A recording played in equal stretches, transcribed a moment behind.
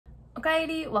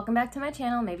Alrighty, welcome back to my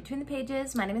channel, Maybe Between the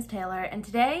Pages. My name is Taylor, and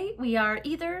today we are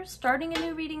either starting a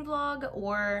new reading vlog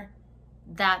or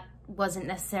that wasn't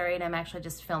necessary and I'm actually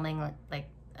just filming like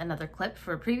another clip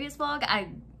for a previous vlog.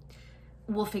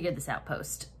 We'll figure this out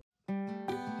post.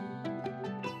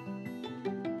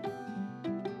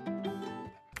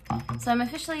 So I'm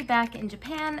officially back in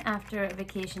Japan after a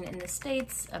vacation in the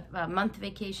States, a month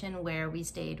vacation where we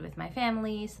stayed with my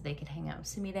family so they could hang out with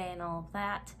Sumire and all of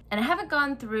that. And I haven't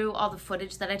gone through all the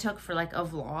footage that I took for like a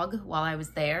vlog while I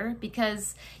was there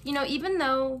because, you know, even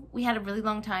though we had a really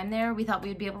long time there, we thought we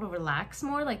would be able to relax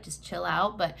more, like just chill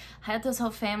out. But Hayato's whole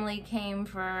family came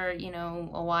for, you know,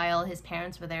 a while. His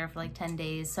parents were there for like 10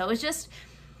 days. So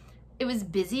it was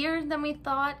busier than we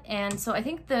thought, and so I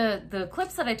think the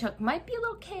clips that I took might be a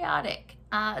little chaotic.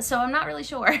 So I'm not really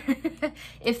sure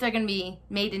if they're gonna be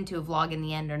made into a vlog in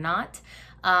the end or not.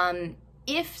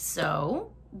 If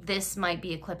so, this might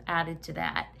be a clip added to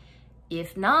that.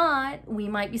 If not, we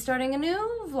might be starting a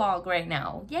new vlog right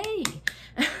now. Yay!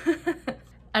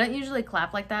 I don't usually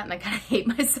clap like that, and I kind of hate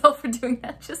myself for doing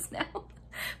that just now.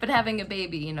 But having a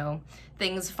baby, you know,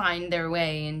 things find their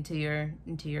way into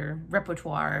your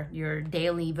repertoire, your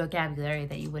daily vocabulary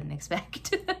that you wouldn't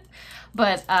expect.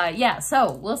 But yeah,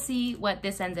 so we'll see what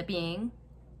this ends up being,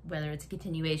 whether it's a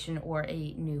continuation or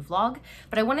a new vlog.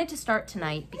 But I wanted to start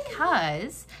tonight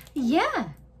because, yeah,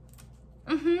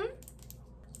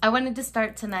 I wanted to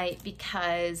start tonight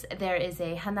because there is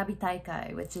a Hanabi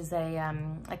Taikai, which is a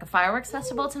like a fireworks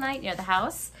festival tonight near the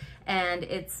house, and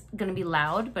it's gonna be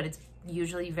loud, but it's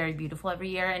usually very beautiful every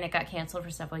year, and it got canceled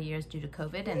for several years due to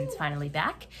COVID, and it's finally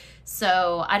back.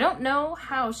 So I don't know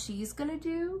how she's gonna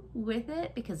do with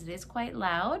it because it is quite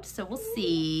loud, so we'll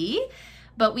see.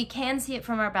 But we can see it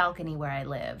from our balcony where I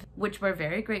live, which we're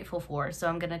very grateful for. So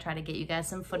I'm gonna try to get you guys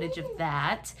some footage of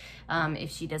that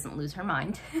if she doesn't lose her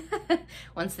mind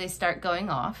once they start going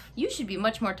off. You should be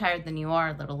much more tired than you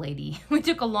are, little lady. We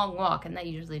took a long walk, and that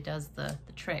usually does the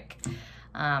trick.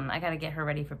 I gotta get her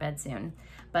ready for bed soon.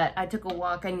 But I took a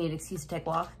walk. I need an excuse to take a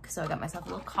walk, so I got myself a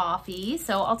little coffee.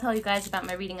 So I'll tell you guys about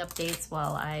my reading updates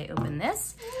while I open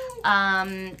this.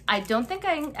 I don't think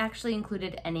I actually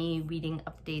included any reading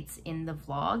updates in the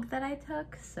vlog that I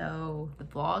took. So the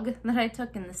vlog that I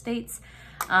took in the States.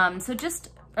 So just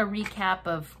a recap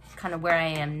of kind of where I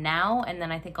am now, and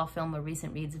then I think I'll film a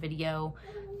recent reads video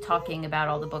talking about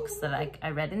all the books that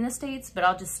I read in the States, but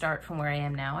I'll just start from where I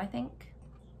am now, I think.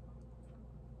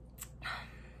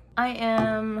 I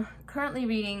am currently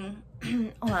reading,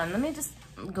 hold on, let me just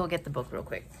go get the book real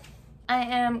quick. I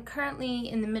am currently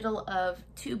in the middle of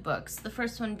two books. The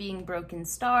first one being Broken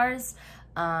Stars.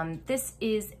 This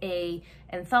is an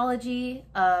anthology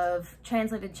of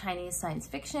translated Chinese science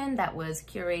fiction that was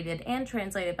curated and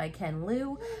translated by Ken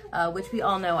Liu, which we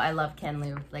all know I love Ken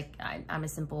Liu. Like, I'm a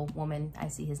simple woman. I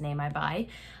see his name, I buy.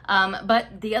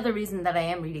 But the other reason that I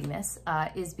am reading this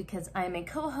is because I am a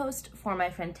co-host for my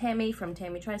friend Tammy from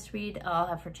Tammy Tries to Read. I'll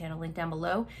have her channel linked down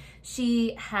below.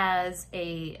 She has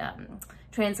a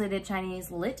translated Chinese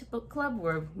lit book club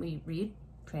where we read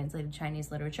translated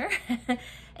Chinese literature.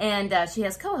 And she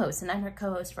has co-hosts, and I'm her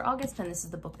co-host for August, and this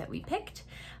is the book that we picked.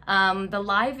 The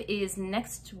live is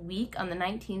next week on the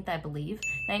 19th, I believe,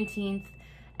 19th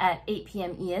at 8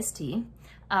 p.m. EST.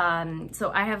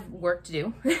 So I have work to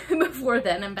do before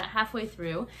then. I'm about halfway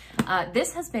through.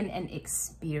 This has been an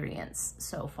experience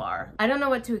so far. I don't know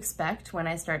what to expect when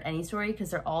I start any story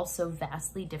because they're all so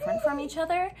vastly different from each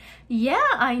other. Yeah,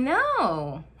 I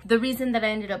know. The reason that I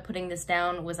ended up putting this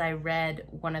down was I read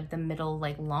one of the middle,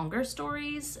 like, longer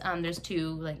stories. There's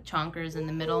two, like, chonkers in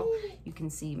the middle. You can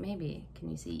see, maybe,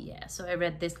 can you see? Yeah, so I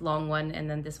read this long one, and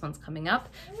then this one's coming up.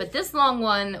 But this long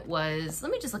one was,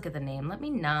 let me just look at the name. Let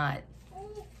me not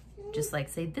just like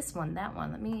say this one, that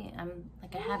one. Let me,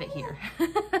 I have it here.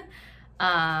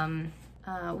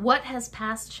 What has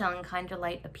passed shall in kinder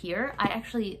light appear. I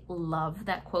actually love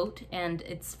that quote, and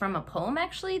it's from a poem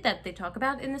actually that they talk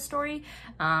about in the story.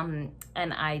 And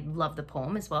I love the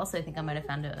poem as well, so I think I might have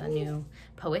found a new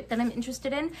poet that I'm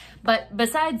interested in. But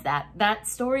besides that, that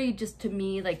story just to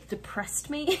me like depressed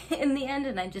me in the end,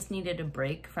 and I just needed a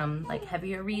break from like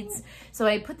heavier reads. So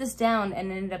I put this down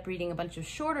and ended up reading a bunch of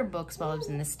shorter books while I was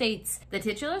in the States. The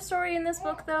titular story in this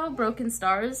book though, Broken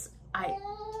Stars,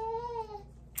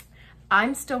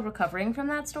 I'm still recovering from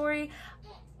that story.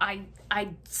 I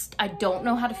don't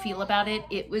know how to feel about it.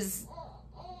 It was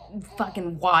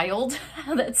fucking wild,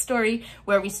 that story,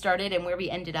 where we started and where we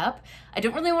ended up. I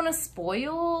don't really want to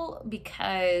spoil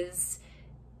because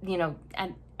you know,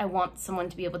 I want someone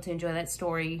to be able to enjoy that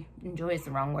story. Enjoy is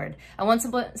the wrong word. I want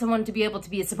someone to be able to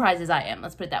be as surprised as I am.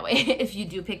 Let's put it that way, if you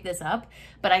do pick this up.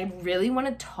 But I really want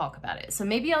to talk about it. So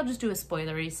maybe I'll just do a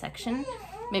spoilery section.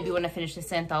 Maybe when I finish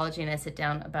this anthology and I sit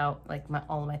down about like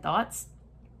all of my thoughts.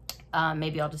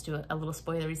 Maybe I'll just do a little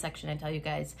spoilery section and tell you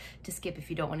guys to skip if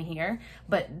you don't want to hear.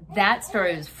 But that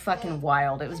story was fucking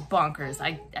wild. It was bonkers.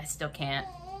 I still can't.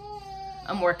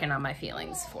 I'm working on my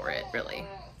feelings for it, really.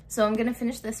 So I'm gonna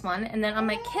finish this one, and then on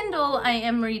my Kindle, I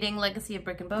am reading Legacy of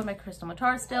Brick and Bone by Crystal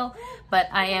Matar still, but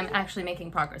I am actually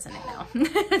making progress in it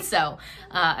now. So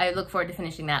I look forward to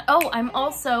finishing that. Oh, I'm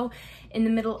also in the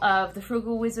middle of The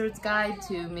Frugal Wizard's Guide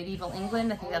to Medieval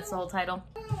England. I think that's the whole title.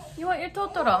 You want your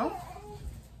Totoro?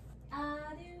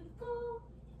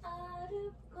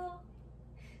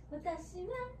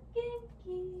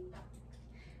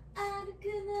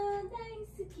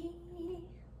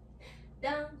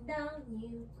 Down, down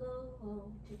you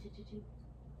go.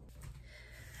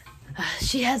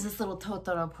 She has this little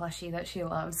Totoro plushie that she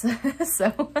loves,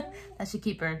 so that should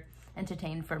keep her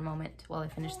entertained for a moment while I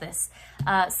finish this.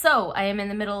 So I am in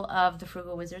the middle of The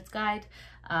Frugal Wizard's Guide,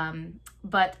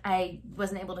 but I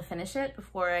wasn't able to finish it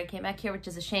before I came back here, which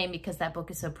is a shame because that book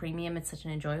is so premium. It's such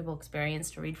an enjoyable experience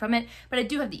to read from it, but I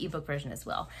do have the ebook version as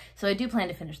well. So I do plan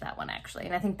to finish that one actually,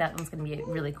 and I think that one's gonna be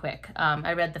really quick.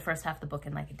 I read the first half of the book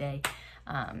in like a day,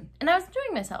 and I was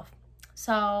enjoying myself.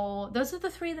 So those are the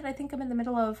three that I think I'm in the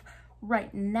middle of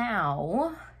right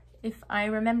now. If I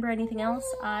remember anything else,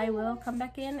 I will come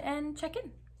back in and check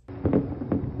in.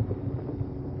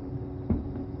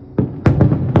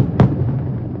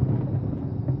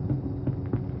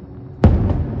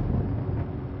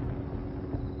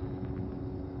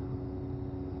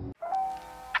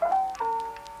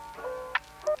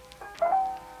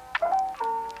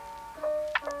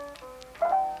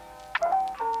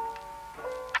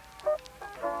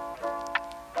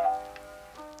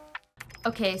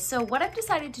 Okay, so what I've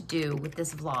decided to do with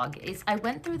this vlog is I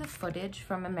went through the footage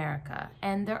from America,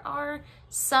 and there are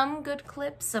some good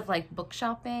clips of like book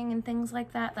shopping and things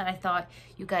like that that I thought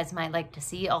you guys might like to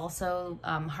see. Also,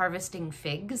 harvesting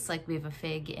figs. Like we have a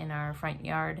fig in our front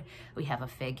yard. We have a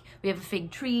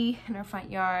fig tree in our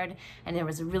front yard, and there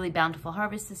was a really bountiful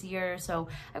harvest this year. So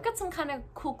I've got some kind of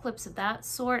cool clips of that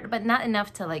sort, but not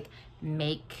enough to like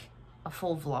make a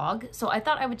full vlog. So I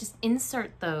thought I would just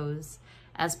insert those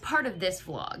as part of this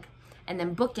vlog and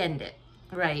then bookend it,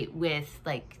 right, with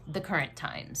like the current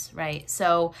times, right?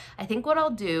 So I think what I'll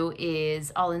do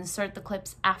is I'll insert the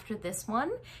clips after this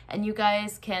one, and you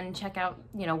guys can check out,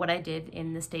 you know, what I did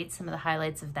in the States, some of the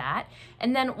highlights of that,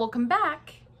 and then we'll come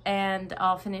back and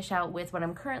I'll finish out with what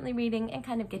I'm currently reading and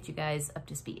kind of get you guys up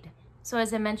to speed. So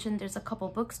as I mentioned, there's a couple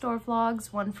bookstore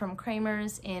vlogs, one from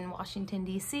Kramer's in Washington,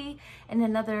 D.C., and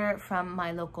another from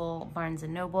my local Barnes &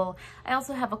 Noble. I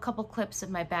also have a couple clips of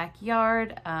my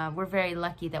backyard. We're very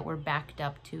lucky that we're backed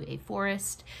up to a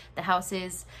forest, the house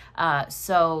is,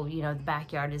 so, you know, the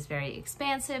backyard is very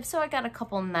expansive. So I got a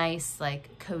couple nice,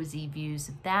 like, cozy views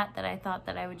of that I thought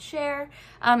that I would share.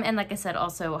 And like I said,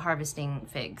 also harvesting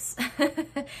figs.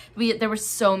 There were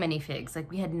so many figs, like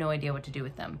we had no idea what to do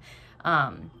with them.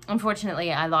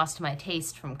 Unfortunately, I lost my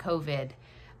taste from COVID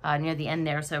near the end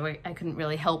there, so I couldn't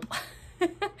really help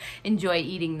enjoy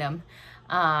eating them.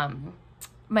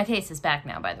 My taste is back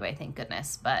now, by the way, thank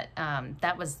goodness, but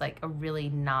that was like a really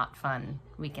not fun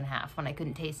week and a half when I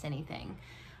couldn't taste anything,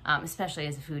 especially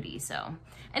as a foodie. So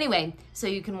anyway, so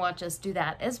you can watch us do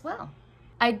that as well.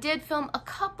 I did film a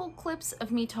couple clips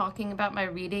of me talking about my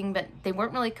reading, but they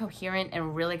weren't really coherent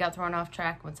and really got thrown off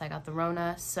track once I got the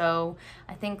Rona. So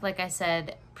I think, like I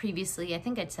said previously, I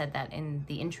think I'd said that in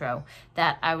the intro,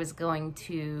 that I was going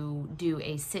to do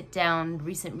a sit-down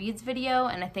recent reads video,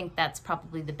 and I think that's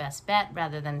probably the best bet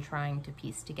rather than trying to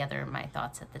piece together my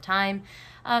thoughts at the time.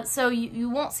 So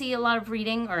you won't see a lot of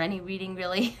reading, or any reading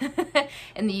really,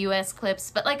 in the US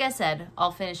clips, but like I said,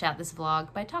 I'll finish out this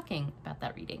vlog by talking about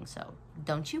that reading, so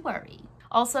don't you worry.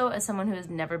 Also, as someone who has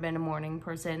never been a morning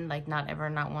person, like not ever,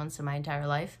 not once in my entire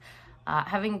life,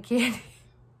 having a kid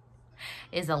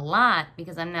is a lot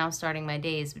because I'm now starting my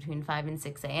days between 5 and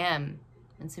 6 a.m.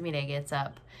 when Sumire gets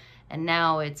up. And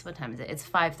now it's, what time is it? It's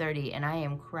 5:30 and I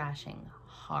am crashing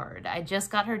hard. I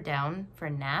just got her down for a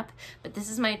nap, but this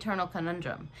is my eternal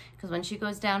conundrum because when she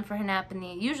goes down for her nap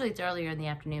usually it's earlier in the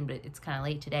afternoon, but it's kind of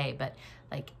late today, but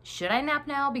like, should I nap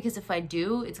now? Because if I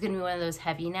do, it's gonna be one of those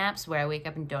heavy naps where I wake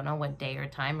up and don't know what day or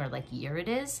time or like year it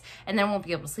is, and then I won't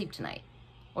be able to sleep tonight.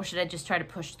 Or should I just try to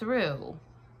push through?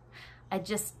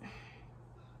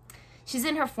 She's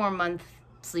in her 4-month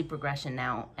sleep regression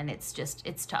now, and it's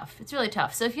tough. It's really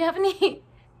tough. So if you have any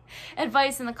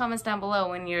advice in the comments down below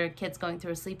when your kid's going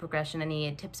through a sleep regression,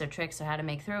 any tips or tricks or how to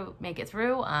make it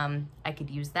through. I could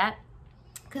use that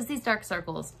because these dark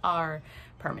circles are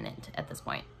permanent at this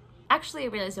point. Actually, I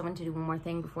realized I wanted to do one more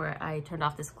thing before I turned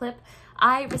off this clip.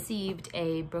 I received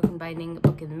a Broken Binding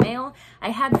book in the mail. I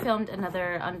had filmed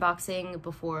another unboxing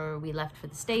before we left for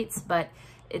the States, but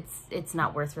it's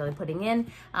not worth really putting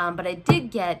in. But I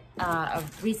did get a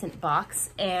recent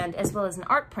box, and as well as an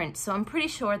art print. So I'm pretty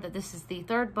sure that this is the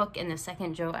third book in the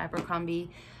second Joe Abercrombie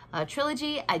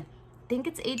trilogy. I think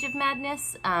it's Age of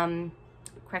Madness.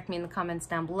 Correct me in the comments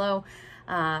down below.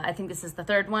 I think this is the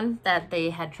third one that they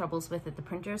had troubles with at the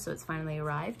printer, so it's finally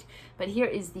arrived. But here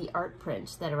is the art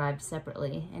print that arrived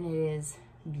separately, and it is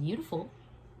beautiful.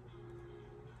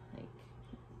 Like,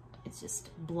 it's just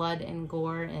blood and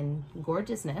gore and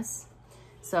gorgeousness.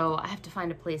 So I have to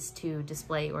find a place to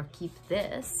display or keep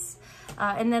this.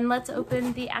 And then let's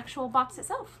open the actual box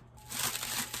itself.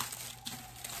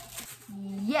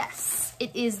 Yes,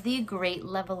 it is the Great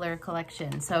Leveler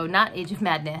collection. So not Age of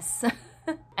Madness.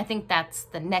 I think that's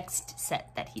the next set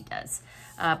that he does.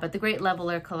 But the Great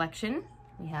Leveler collection,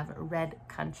 we have Red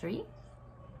Country.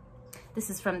 This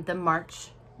is from the March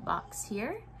box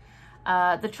here.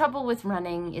 The trouble with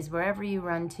running is wherever you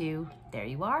run to, there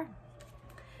you are.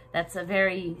 That's a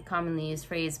very commonly used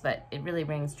phrase, but it really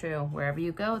rings true. Wherever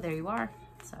you go, there you are.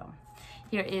 So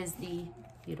here is the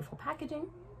beautiful packaging.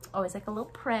 Always like a little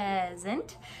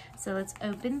present. So let's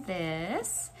open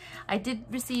this. I did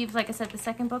receive, like I said, the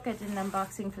second book. I did an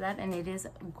unboxing for that, and it is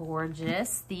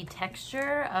gorgeous. The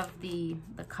texture of the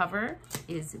cover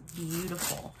is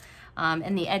beautiful.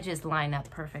 And the edges line up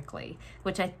perfectly,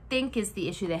 which I think is the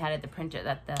issue they had at the printer,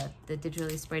 that the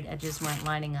digitally sprayed edges weren't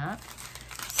lining up.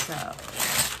 So,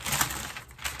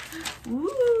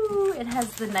 ooh, it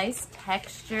has the nice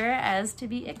texture as to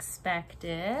be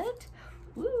expected.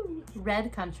 Woo,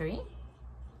 Red Country.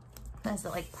 It has a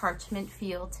like parchment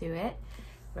feel to it.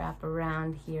 Wrap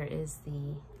around here is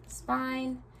the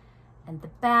spine and the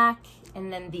back,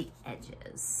 and then the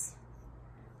edges.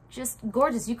 Just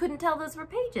gorgeous. You couldn't tell those were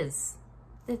pages.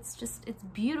 It's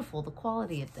beautiful, the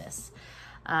quality of this.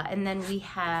 And then we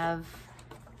have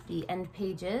the end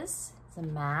pages. It's a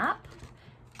map.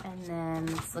 And then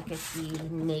let's look at the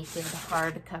naked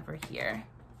hardcover here.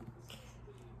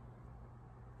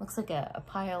 Looks like a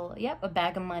pile, yep, a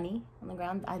bag of money on the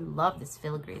ground. I love this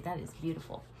filigree, that is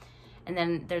beautiful. And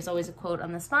then there's always a quote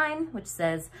on the spine, which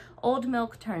says, "Old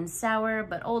milk turns sour,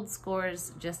 but old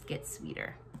scores just get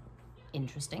sweeter."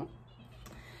 Interesting.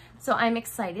 So I'm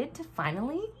excited to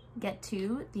finally get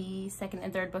to the second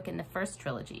and third book in the first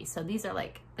trilogy. So these are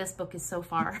like, this book is so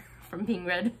far from being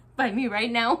read by me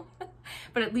right now,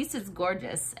 but at least it's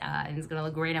gorgeous and it's gonna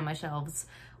look great on my shelves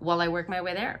while I work my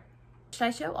way there. Should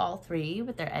I show all three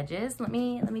with their edges? Let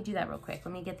me do that real quick.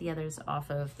 Let me get the others off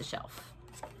of the shelf.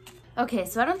 Okay,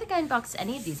 so I don't think I unboxed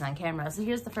any of these on camera. So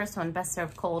here's the first one, Best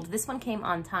Served Cold. This one came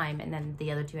on time, and then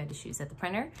the other two I had to choose at the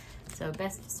printer. So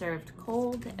Best Served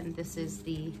Cold, and this is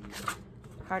the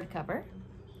hardcover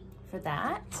for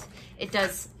that. It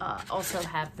does also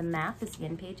have the map as the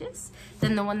end pages.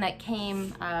 Then the one that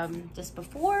came just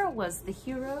before was the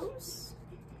Heroes.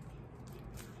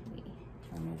 Let me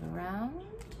turn it around.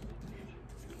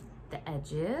 The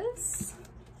edges,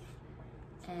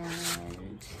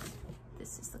 and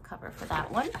this is the cover for that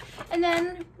one. And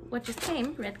then what just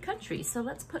came, Red Country. So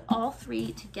let's put all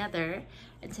three together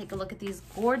and take a look at these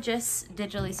gorgeous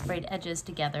digitally sprayed edges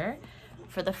together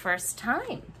for the first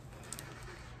time.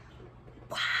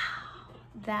 Wow,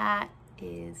 that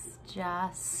is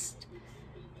just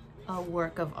a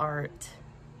work of art.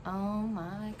 Oh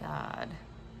my God.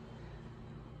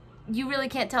 You really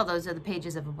can't tell those are the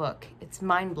pages of a book. It's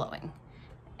mind-blowing.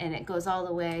 And it goes all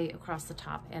the way across the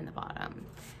top and the bottom.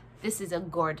 This is a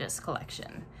gorgeous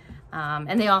collection.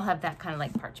 And they all have that kind of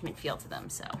like parchment feel to them.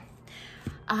 So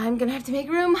I'm gonna have to make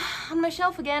room on my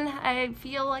shelf again. I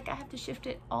feel like I have to shift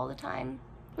it all the time,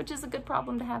 which is a good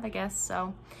problem to have, I guess. So,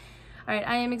 all right,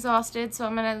 I am exhausted, so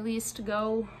I'm gonna at least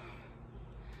go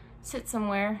sit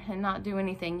somewhere and not do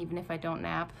anything, even if I don't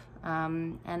nap.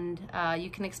 You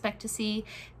can expect to see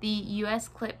the US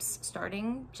clips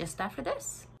starting just after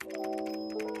this.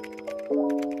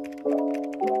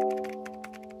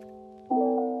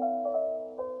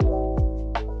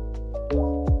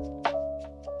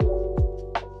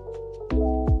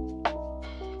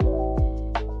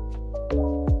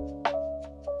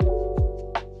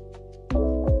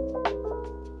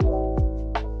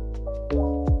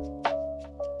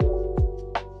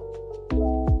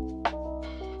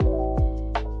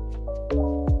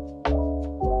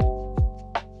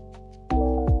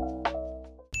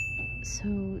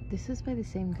 this by the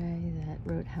same guy that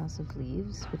wrote House of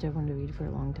Leaves, which I wanted to read for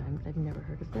a long time, but I've never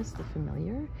heard of this, The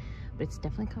Familiar. But it's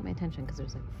definitely caught my attention because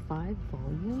there's like 5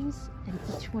 volumes and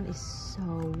each one is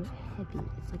so heavy.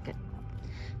 It's like a,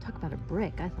 talk about a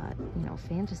brick. I thought, you know,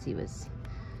 fantasy was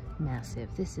massive.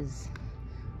 This is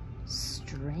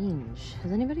strange.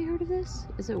 Has anybody heard of this?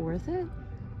 Is it worth it?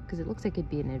 Because it looks like it'd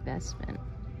be an investment,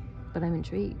 but I'm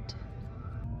intrigued.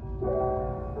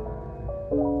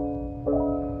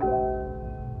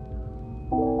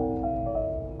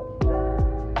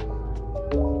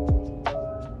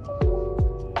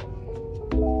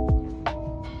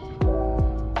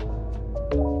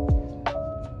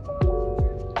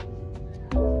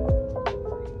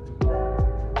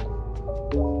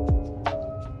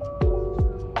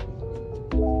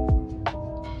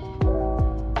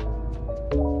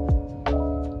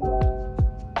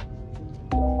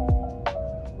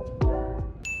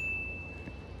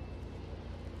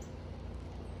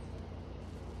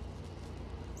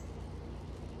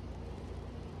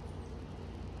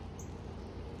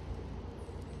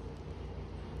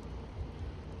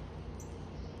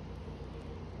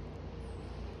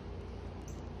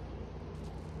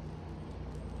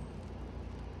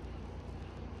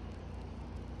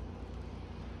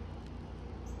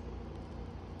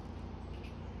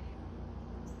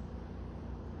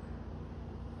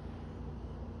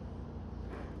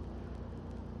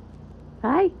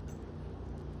 Hi.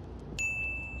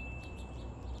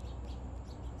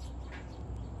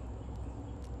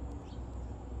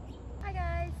 Hi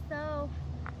guys, so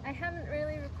I haven't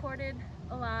really recorded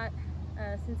a lot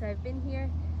since I've been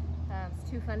here. It's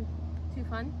too fun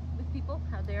with people.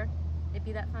 How dare it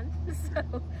be that fun?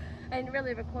 So I didn't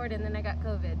really record, and then I got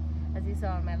COVID, as you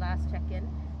saw on my last check-in.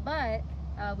 But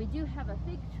we do have a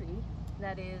fig tree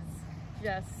that is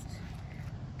just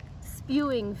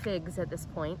spewing figs at this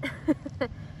point.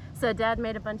 So Dad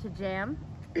made a bunch of jam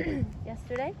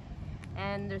yesterday,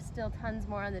 and there's still tons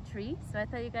more on the tree. So I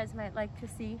thought you guys might like to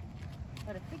see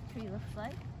what a fig tree looks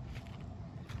like.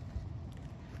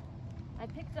 I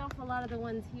picked off a lot of the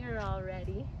ones here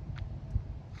already,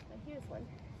 but here's one.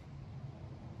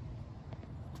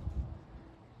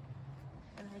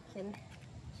 And I can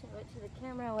show it to the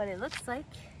camera what it looks like.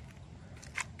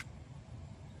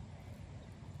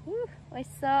 Woo, I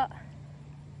saw.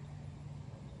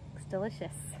 Looks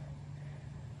delicious.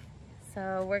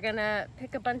 So we're gonna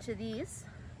pick a bunch of these,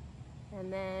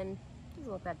 and then it doesn't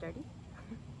look that dirty.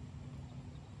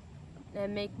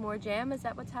 And make more jam. Is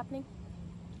that what's happening?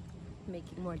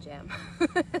 Making more jam.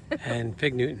 And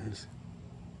fig Newtons.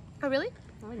 Oh really?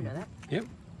 Oh, I didn't know that. Yep.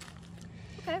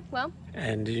 Okay, well.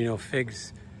 And did you know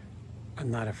figs are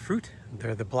not a fruit?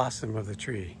 They're the blossom of the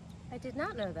tree. I did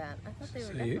not know that. I thought they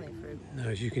were definitely fruit. No,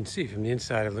 as you can see from the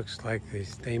inside, it looks like the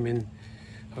stamen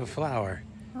of a flower.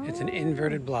 Oh. It's an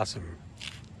inverted blossom.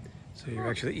 So you're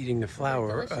actually eating the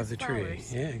flower of the tree.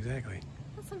 Flowers. Yeah, exactly.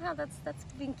 Well, somehow that's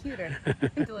being cuter.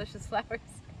 Delicious flowers.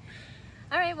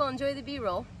 All right, well, enjoy the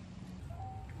B-roll.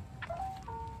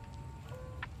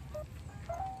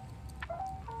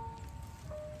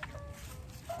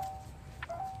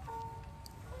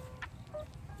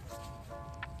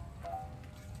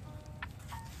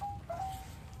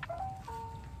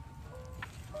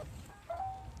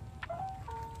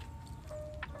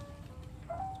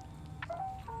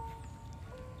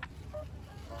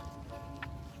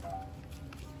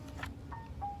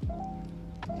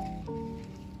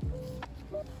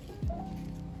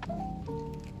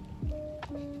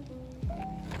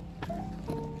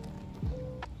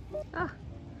 Ah.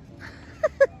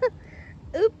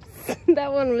 Oops,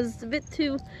 that one was a bit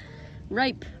too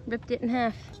ripe. Ripped it in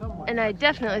half. Somewhat. And I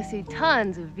definitely see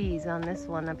tons of bees on this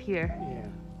one up here. Yeah.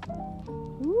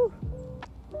 Ooh.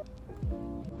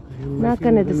 Not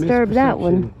going to disturb that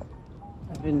one.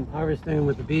 I've been harvesting them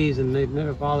with the bees, and they've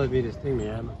never bothered me to sting me.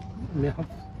 I'm a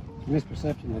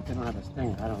misperception that they don't have a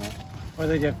sting. I don't know. Or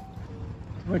they just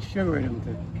too much sugar in them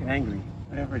to get angry.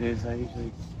 Whatever it is,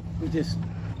 we just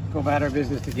go about our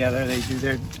business together. They do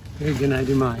their pigs and I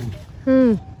do mine.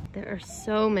 There are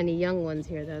so many young ones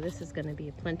here, though. This is going to be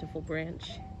a plentiful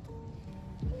branch.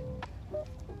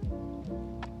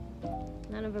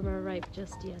 None of them are ripe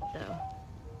just yet, though.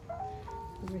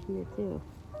 Over here, too.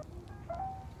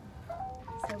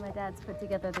 So my dad's put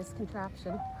together this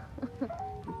contraption.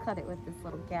 You cut it with this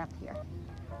little gap here.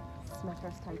 This is my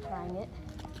first time trying it.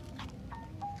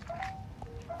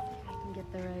 I can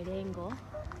get the right angle.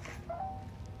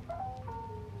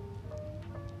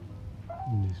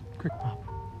 Just quick pop.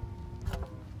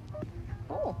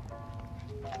 Oh,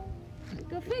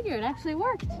 go figure, it actually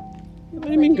worked. What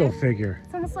do you mean, go figure?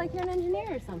 It's almost like you're an engineer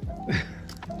or something.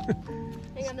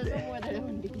 Hang on, there's one more that I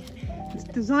wanted to get. It's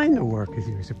designed to work if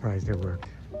you were surprised it worked.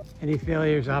 Any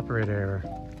failures, operator error.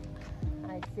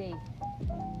 I see.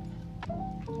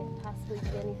 Can't possibly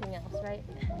be anything else, right?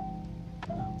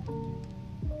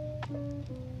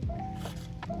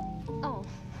 Oh.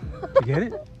 Did you get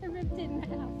it? I ripped it in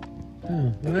half.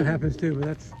 Oh, well, that happens too, but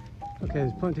that's okay.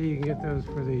 There's plenty. You can get those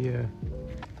for the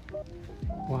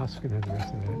wasp. Can have the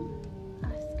rest of that.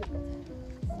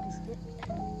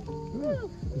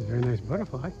 Ooh, it's a very nice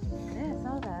butterfly. Yeah, I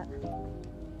saw that.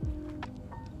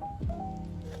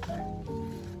 I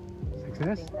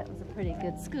Success. think that was a pretty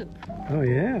good scoop. Oh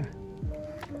yeah.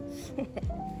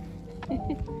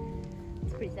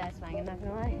 It's pretty satisfying, I'm not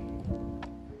gonna lie.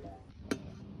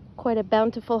 Quite a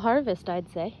bountiful harvest,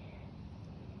 I'd say.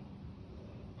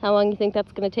 How long do you think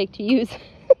that's gonna take to use?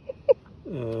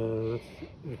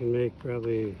 I can make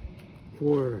probably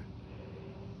 4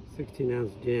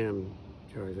 16-ounce jam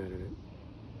jars out of it.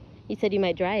 You said you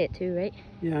might dry it too, right?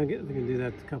 Yeah, we can do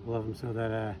that to a couple of them so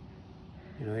that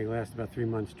you know, they last about 3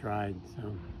 months dried. So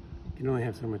you can only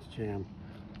have so much jam.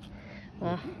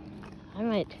 Well, I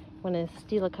might want to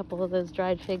steal a couple of those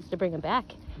dried figs to bring them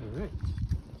back. All right.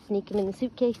 Sneak them in the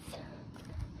suitcase.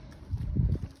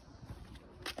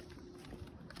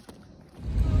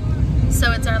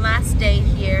 So it's our last day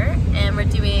here, and we're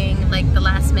doing like the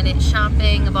last minute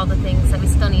shopping of all the things that we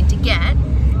still need to get.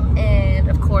 And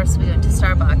of course we went to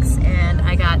Starbucks, and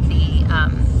I got the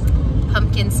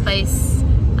pumpkin spice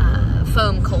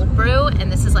foam cold brew,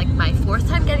 and this is like my 4th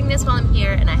time getting this while I'm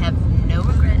here, and I have no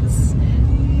regrets.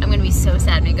 I'm gonna be so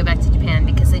sad when I go back to Japan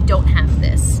because they don't have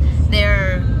this.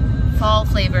 Their fall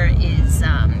flavor is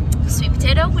sweet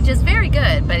potato, which is very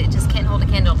good, but it just can't hold a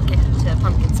candle to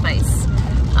pumpkin spice.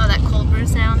 Oh, that cold brew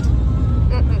sound.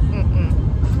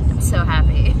 I'm so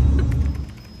happy.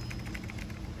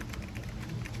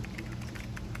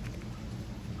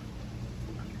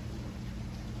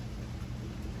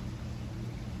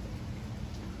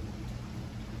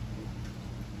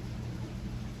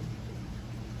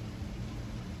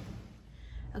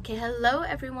 Okay, hello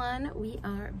everyone. We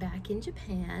are back in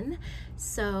Japan.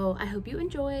 So I hope you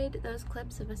enjoyed those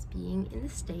clips of us being in the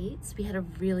States. We had a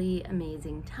really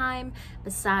amazing time.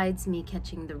 Besides me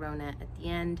catching the Rona at the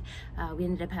end, we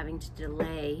ended up having to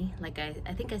delay, like I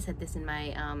think I said this in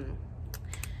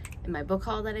my book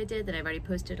haul that I did, that I've already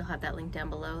posted. I'll have that link down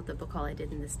below, the book haul I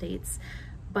did in the States.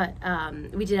 But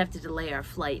we did have to delay our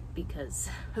flight because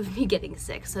of me getting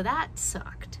sick, so that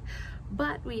sucked.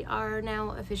 But we are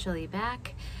now officially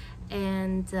back,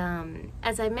 and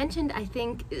as I mentioned, I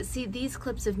think, see, these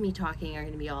clips of me talking are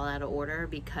going to be all out of order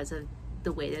because of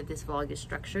the way that this vlog is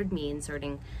structured, me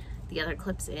inserting the other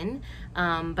clips in.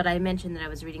 But I mentioned that I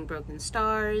was reading Broken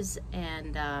Stars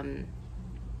and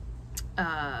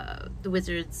the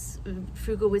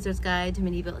Frugal Wizard's Guide to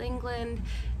Medieval England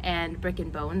and Brick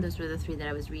and Bone. Those were the 3 that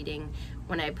I was reading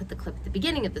when I put the clip at the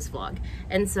beginning of this vlog.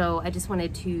 And so I just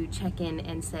wanted to check in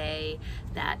and say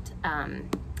that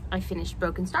I finished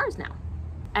Broken Stars now.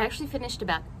 I actually finished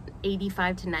about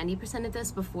 85 to 90% of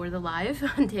this before the live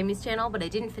on Tammy's channel, but I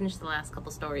didn't finish the last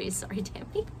couple stories. Sorry,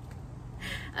 Tammy.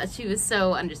 She was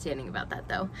so understanding about that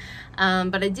though.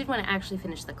 But I did want to actually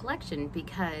finish the collection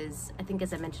because I think,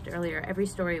 as I mentioned earlier, every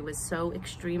story was so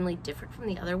extremely different from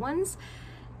the other ones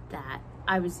that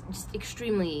I was just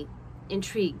extremely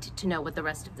intrigued to know what the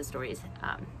rest of the stories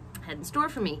had in store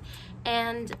for me.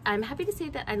 And I'm happy to say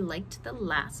that I liked the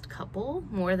last couple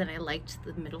more than I liked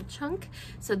the middle chunk.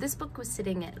 So this book was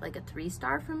sitting at like a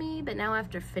 3-star for me, but now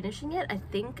after finishing it, I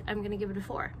think I'm gonna give it a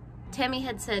 4. Tammy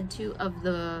had said 2 of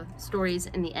the stories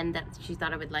in the end that she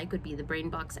thought I would like would be The Brain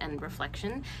Box and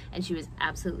Reflection, and she was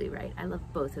absolutely right. I love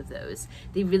both of those.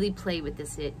 They really play with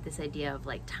this idea of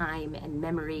like time and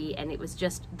memory, and it was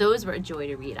just, those were a joy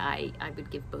to read. I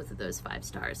would give both of those 5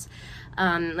 stars.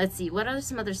 Let's see, what are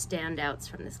some other standouts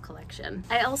from this collection?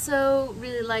 I also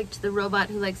really liked The Robot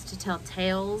Who Likes to Tell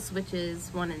Tales, which is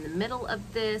one in the middle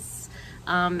of this.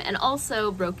 And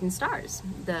also Broken Stars,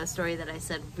 the story that I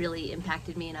said really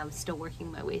impacted me and I was still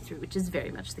working my way through, which is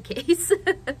very much the case.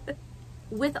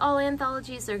 With all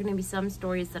anthologies, there are going to be some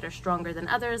stories that are stronger than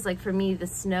others. Like for me, the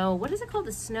snow, what is it called?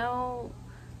 The snow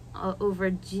over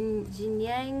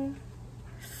Jinyang?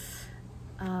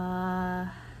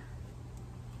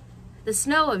 The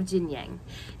Snow of Jinyang.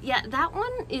 Yeah, that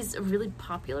one is a really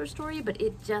popular story, but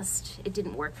it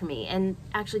didn't work for me. And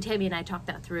actually, Tammy and I talked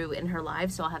that through in her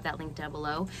live, so I'll have that link down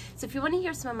below. So if you want to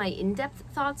hear some of my in-depth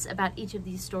thoughts about each of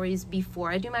these stories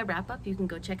before I do my wrap-up, you can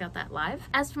go check out that live.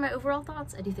 As for my overall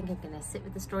thoughts, I do think I'm going to sit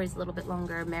with the stories a little bit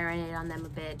longer, marinate on them a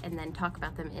bit, and then talk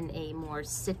about them in a more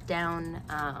sit-down,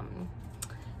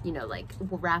 you know, like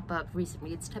wrap up recent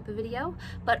reads type of video.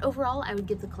 But overall, I would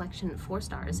give the collection 4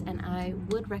 stars and I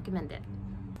would recommend it.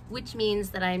 Which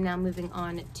means that I am now moving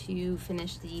on to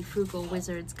finish the Frugal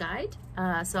Wizard's Guide.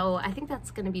 So I think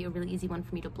that's gonna be a really easy one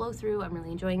for me to blow through. I'm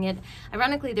really enjoying it.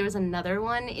 Ironically, there was another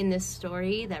one in this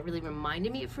story that really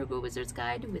reminded me of Frugal Wizard's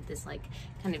Guide with this like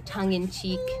kind of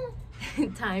tongue-in-cheek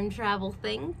time travel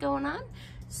thing going on.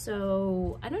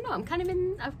 So I don't know, I'm kind of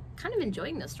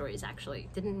enjoying those stories actually.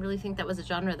 Didn't really think that was a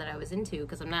genre that I was into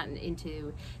because I'm not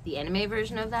into the anime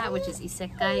version of that, which is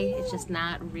isekai. It's just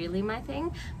not really my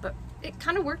thing, but it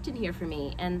kind of worked in here for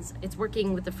me, and it's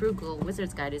working with the Frugal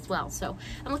Wizard's Guide as well. So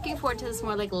I'm looking forward to this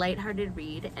more like lighthearted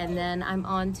read, and then I'm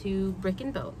on to Brick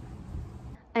and Boat.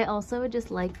 I also would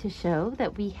just like to show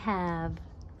that we have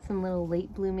some little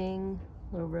late blooming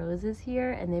little roses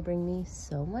here, and they bring me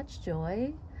so much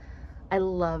joy. I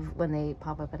love when they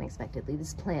pop up unexpectedly.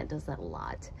 This plant does that a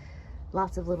lot.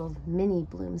 Lots of little mini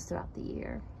blooms throughout the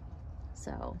year.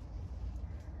 So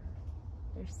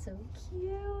they're so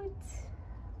cute.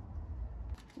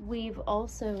 We've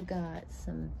also got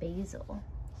some basil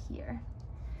here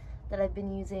that I've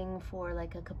been using for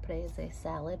like a caprese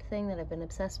salad thing that I've been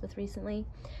obsessed with recently.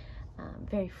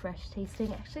 Very fresh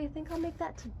tasting. Actually, I think I'll make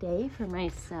that today for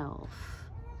myself.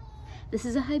 This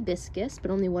is a hibiscus,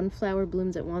 but only one flower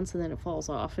blooms at once and then it falls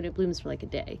off, and it blooms for like a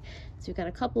day. So we've got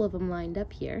a couple of them lined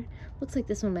up here. Looks like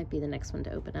this one might be the next one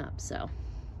to open up, so.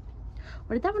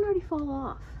 Or did that one already fall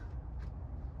off?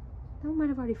 That one might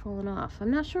have already fallen off. I'm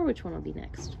not sure which one will be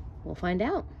next. We'll find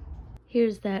out.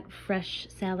 Here's that fresh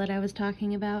salad I was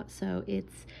talking about. So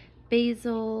it's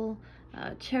basil,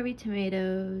 cherry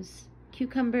tomatoes,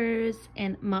 cucumbers,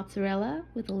 and mozzarella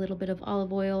with a little bit of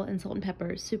olive oil and salt and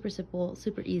pepper. Super simple,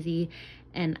 super easy,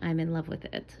 and I'm in love with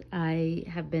it. I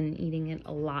have been eating it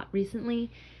a lot recently,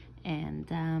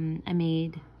 and I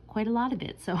made quite a lot of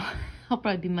it, so I'll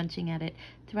probably be munching at it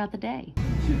throughout the day.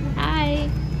 Hi!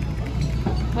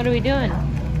 What are we doing?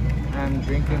 I'm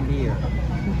drinking beer.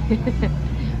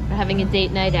 We're having a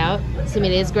date night out.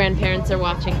 Sumire's grandparents are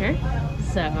watching her,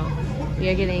 so we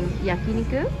are getting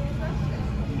yakiniku.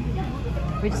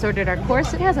 We just ordered our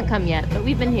course. It hasn't come yet, but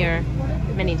we've been here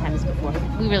many times before.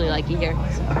 We really like it here.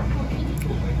 So.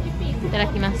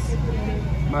 Itadakimasu.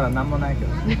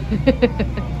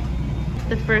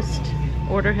 The first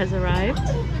order has arrived.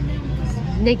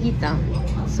 Negitan.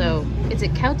 So, is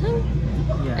it cow tongue?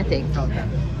 Yeah, I think. cow tongue.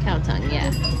 Cow tongue, yeah.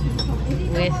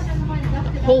 With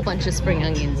a whole bunch of spring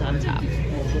onions on top.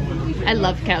 I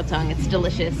love cow tongue. It's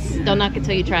delicious. Don't knock it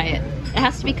till you try it. It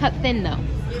has to be cut thin though.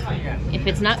 If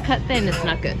it's not cut thin, it's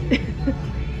not good.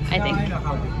 I think. I know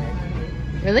how to make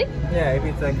it. Really? Yeah, if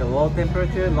it's like a low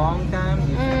temperature, long time,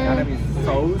 it's gotta be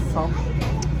so soft.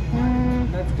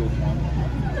 That's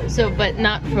good. So, but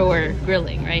not for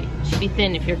grilling, right? Should be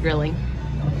thin if you're grilling,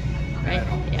 right?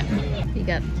 Yeah. We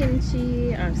got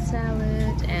kimchi, our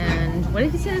salad, and what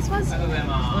did you say this was?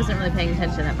 I wasn't really paying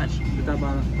attention that much.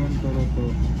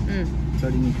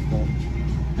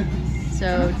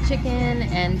 So chicken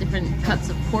and different cuts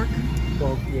of pork.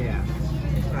 Pork, yeah.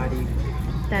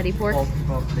 Fatty pork.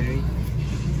 Pork berry.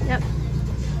 Yep.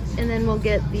 And then we'll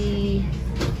get the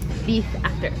beef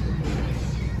after.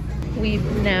 We've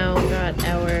now got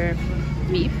our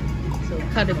beef, so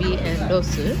karabi and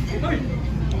rosu.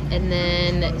 And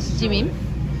then shijimim,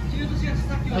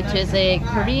 which is a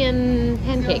Korean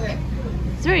pancake.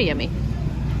 It's very yummy.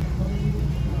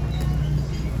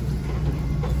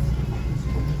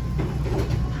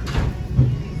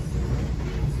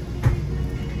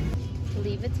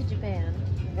 Leave it to Japan.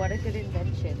 What a good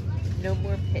invention. No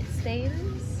more pit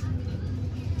stains.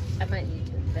 I might need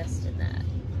to invest in that.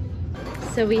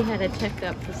 So we had a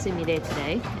checkup for Sumire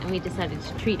today, and we decided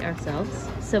to treat ourselves.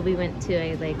 So we went to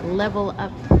a like level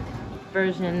up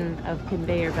version of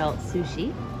conveyor belt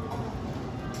sushi.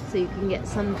 So you can get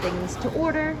some things to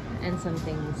order and some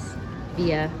things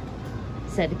via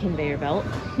said conveyor belt.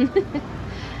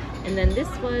 And then this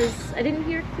was, I didn't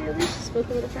hear clearly, she spoke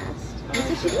a little fast.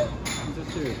 Miso shiru? Miso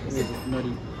soup with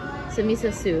nori. So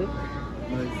miso soup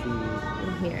Nori.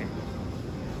 in here.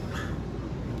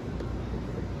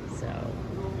 So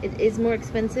it is more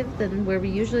expensive than where we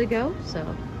usually go,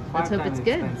 so let's hope it's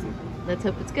good. Let's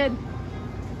hope it's good.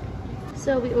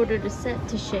 So we ordered a set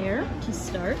to share to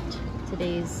start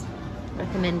today's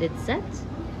recommended set.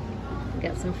 We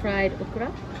got some fried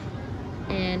okra,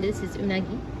 and this is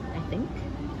unagi, I think.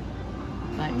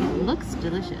 But it looks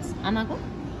delicious. Anago?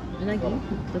 Unagi?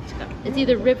 It's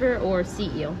either river or sea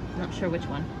eel. Not sure which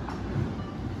one.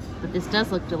 But this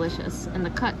does look delicious, and the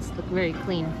cuts look very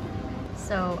clean.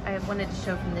 So I wanted to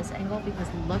show from this angle because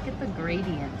look at the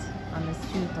gradient on this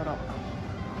chutoro.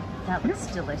 That looks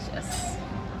delicious.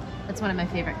 That's one of my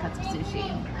favorite cuts of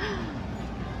sushi.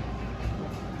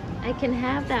 I can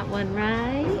have that one,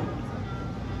 right?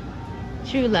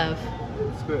 True love.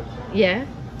 It's good. Yeah.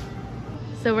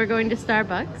 So we're going to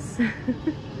Starbucks.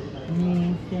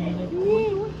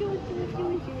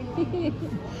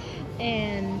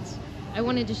 And I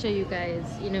wanted to show you guys,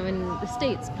 you know, in the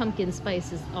States, pumpkin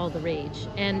spice is all the rage.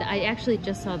 And I actually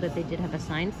just saw that they did have a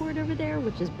sign for it over there,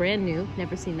 which is brand new.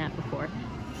 Never seen that before.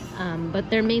 But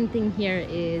their main thing here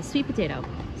is sweet potato.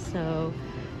 So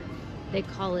they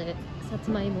call it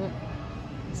satsumaimo.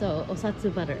 So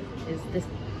osatsu butter is this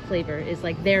flavor, is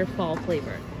like their fall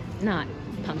flavor, not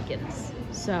pumpkins.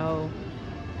 So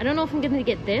I don't know if I'm gonna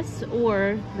get this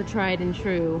or the tried and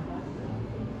true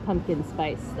pumpkin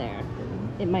spice there.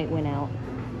 It might win out.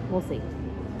 We'll see.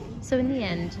 So in the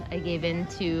end, I gave in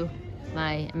to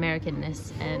my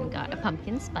Americanness and got a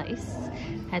pumpkin spice.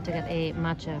 Had to get a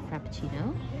matcha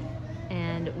frappuccino.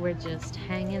 And we're just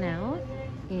hanging out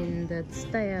in the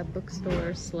Tsutaya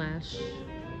bookstore slash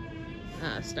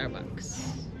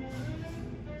Starbucks.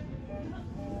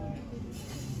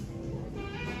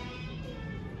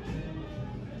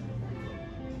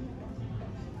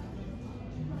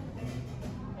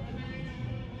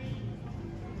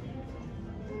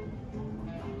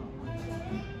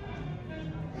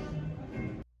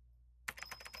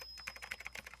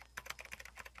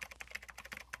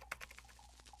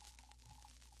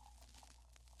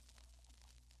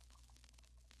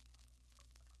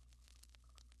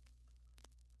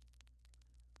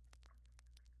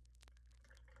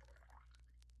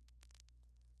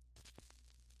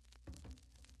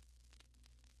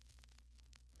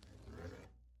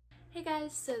 Hey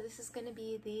guys, so this is going to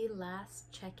be the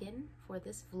last check-in for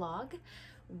this vlog.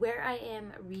 Where I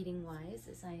am reading-wise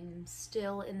is I am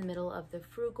still in the middle of the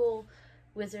Frugal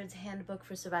Wizard's Handbook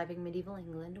for Surviving Medieval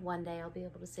England. One day I'll be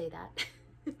able to say that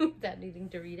without needing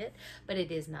to read it, but it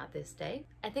is not this day.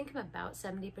 I think I'm about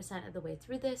 70% of the way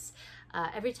through this.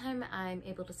 Every time I'm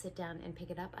able to sit down and pick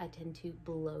it up, I tend to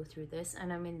blow through this,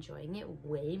 and I'm enjoying it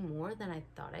way more than I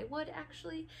thought I would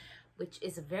actually, which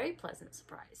is a very pleasant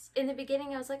surprise. In the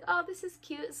beginning, I was like, oh, this is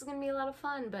cute, this is gonna be a lot of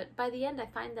fun, but by the end, I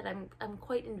find that I'm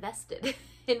quite invested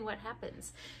in what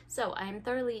happens. So I'm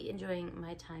thoroughly enjoying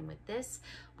my time with this.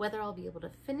 Whether I'll be able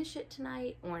to finish it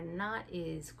tonight or not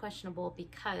is questionable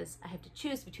because I have to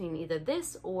choose between either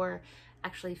this or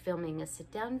actually filming a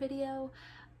sit-down video.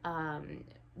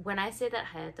 When I say that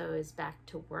Hayato is back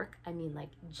to work, I mean like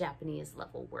Japanese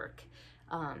level work.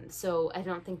 So I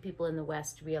don't think people in the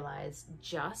West realize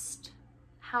just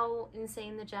how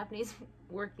insane the Japanese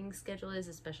working schedule is,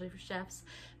 especially for chefs,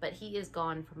 but he is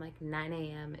gone from like 9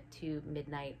 a.m. to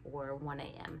midnight or 1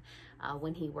 a.m.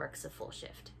 When he works a full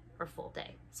shift or full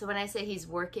day. So when I say he's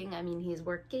working, I mean he's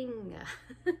working,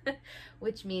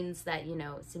 which means that, you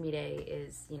know, Sumire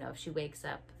is, you know, if she wakes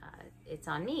up, it's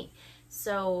on me.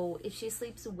 So if she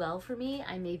sleeps well for me,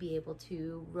 I may be able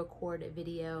to record a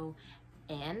video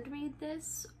and read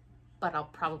this, but I'll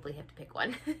probably have to pick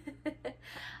one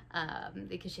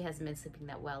because she hasn't been sleeping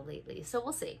that well lately. So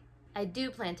we'll see. I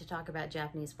do plan to talk about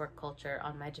Japanese work culture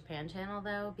on my Japan channel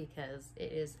though, because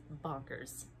it is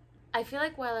bonkers. I feel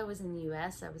like while I was in the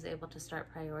US, I was able to start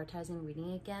prioritizing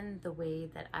reading again the way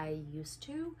that I used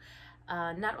to.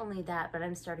 Not only that, but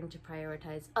I'm starting to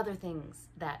prioritize other things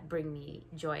that bring me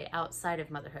joy outside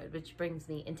of motherhood, which brings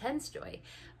me intense joy.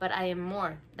 But I am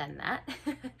more than that.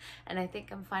 And I think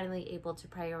I'm finally able to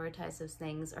prioritize those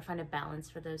things or find a balance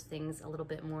for those things a little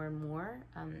bit more and more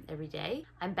every day.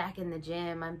 I'm back in the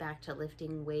gym. I'm back to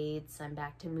lifting weights. I'm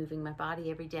back to moving my body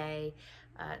every day.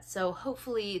 So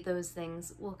hopefully those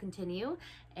things will continue,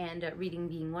 and reading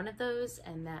being one of those,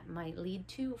 and that might lead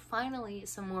to finally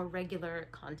some more regular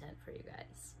content for you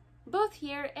guys, both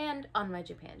here and on my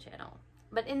Japan channel.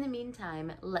 But in the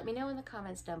meantime, let me know in the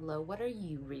comments down below, what are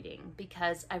you reading?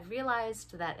 Because I've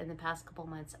realized that in the past couple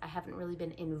months, I haven't really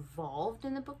been involved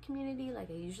in the book community like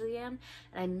I usually am,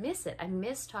 and I miss it. I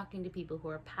miss talking to people who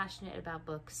are passionate about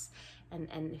books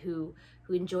and who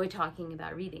enjoy talking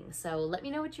about reading. So let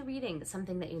me know what you're reading,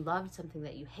 something that you loved, something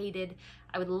that you hated.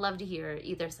 I would love to hear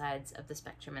either sides of the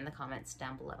spectrum in the comments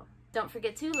down below. Don't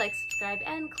forget to like, subscribe,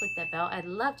 and click that bell. I'd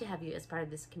love to have you as part of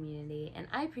this community, and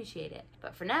I appreciate it.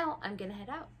 But for now, I'm gonna head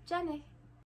out. Jane!